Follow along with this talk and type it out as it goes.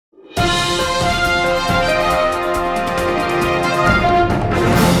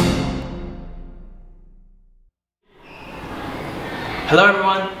Hello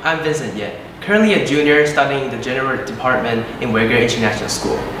everyone, I'm Vincent Yeh, currently a junior studying the General Department in WESC International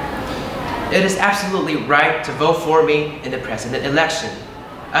School. It is absolutely right to vote for me in the president election.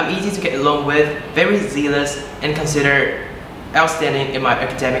 I'm easy to get along with, very zealous, and considered outstanding in my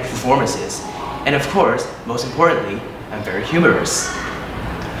academic performances. And of course, most importantly, I'm very humorous.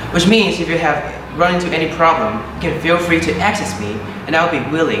 Which means if you have run into any problem, you can feel free to access me and I'll be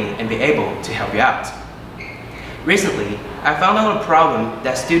willing and be able to help you out. Recently, I found out a problem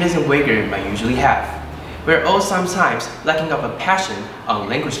that students in WESC might usually have. We're all sometimes lacking of a passion on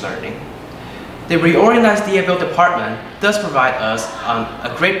language learning. The reorganized DFL department does provide us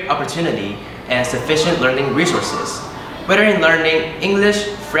a great opportunity and sufficient learning resources, whether in learning English,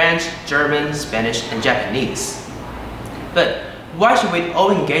 French, German, Spanish, and Japanese. But why should we all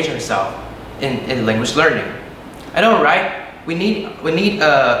engage ourselves in language learning? I know, right? We need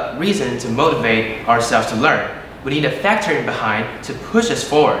a reason to motivate ourselves to learn. We need a factor behind to push us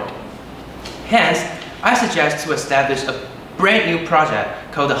forward. Hence, I suggest to establish a brand new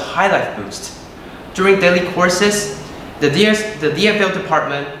project called the High Life Boost. During daily courses, the DFL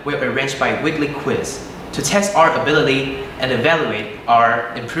department will arrange bi-weekly quiz to test our ability and evaluate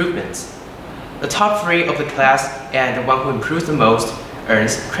our improvements. The top 3 of the class and the one who improves the most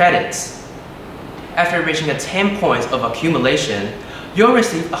earns credits. After reaching 10 points of accumulation, you'll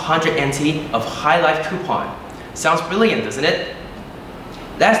receive 100 NT of High Life coupon. Sounds brilliant, doesn't it?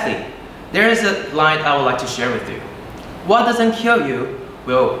 Lastly, there is a line I would like to share with you. What doesn't kill you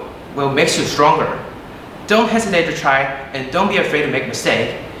will make you stronger. Don't hesitate to try and don't be afraid to make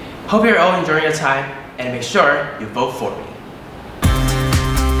mistakes. Hope you're all enjoying your time and make sure you vote for me.